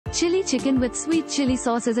Chili chicken with sweet chili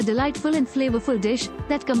sauce is a delightful and flavorful dish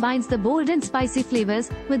that combines the bold and spicy flavors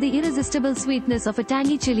with the irresistible sweetness of a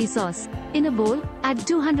tangy chili sauce. In a bowl, add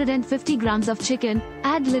 250 grams of chicken,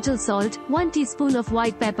 add little salt, 1 teaspoon of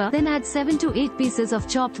white pepper, then add 7 to 8 pieces of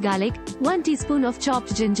chopped garlic, 1 teaspoon of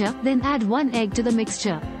chopped ginger, then add 1 egg to the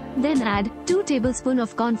mixture. Then add 2 tablespoons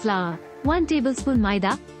of cornflour, 1 tablespoon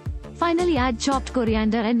Maida. Finally add chopped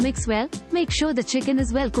coriander and mix well. Make sure the chicken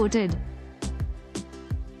is well coated.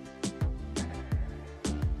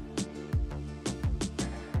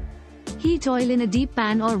 Heat oil in a deep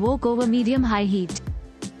pan or wok over medium-high heat.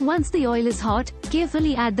 Once the oil is hot,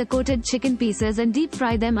 carefully add the coated chicken pieces and deep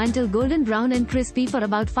fry them until golden brown and crispy for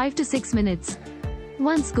about 5 to 6 minutes.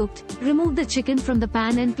 Once cooked, remove the chicken from the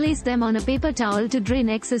pan and place them on a paper towel to drain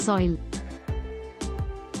excess oil.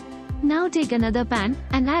 Now take another pan,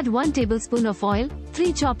 and add 1 tablespoon of oil,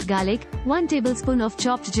 3 chopped garlic, 1 tablespoon of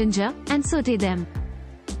chopped ginger, and sauté them.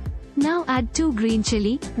 Now add 2 green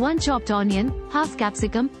chili, 1 chopped onion, half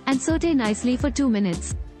capsicum, and sauté nicely for 2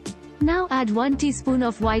 minutes. Now add 1 teaspoon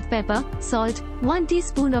of white pepper, salt, 1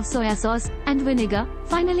 teaspoon of soya sauce, and vinegar.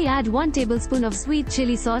 Finally add 1 tablespoon of sweet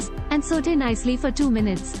chili sauce, and sauté nicely for 2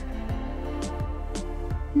 minutes.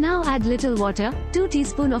 Now add little water, 2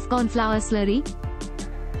 teaspoons of cornflour slurry,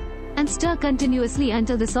 and stir continuously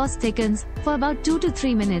until the sauce thickens, for about 2 to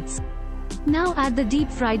 3 minutes. Now add the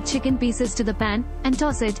deep-fried chicken pieces to the pan, and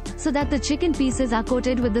toss it, so that the chicken pieces are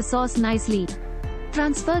coated with the sauce nicely.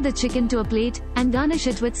 Transfer the chicken to a plate, and garnish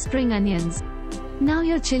it with spring onions. Now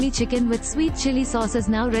your chili chicken with sweet chili sauce is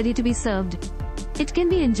now ready to be served. It can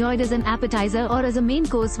be enjoyed as an appetizer or as a main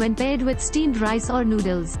course when paired with steamed rice or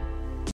noodles.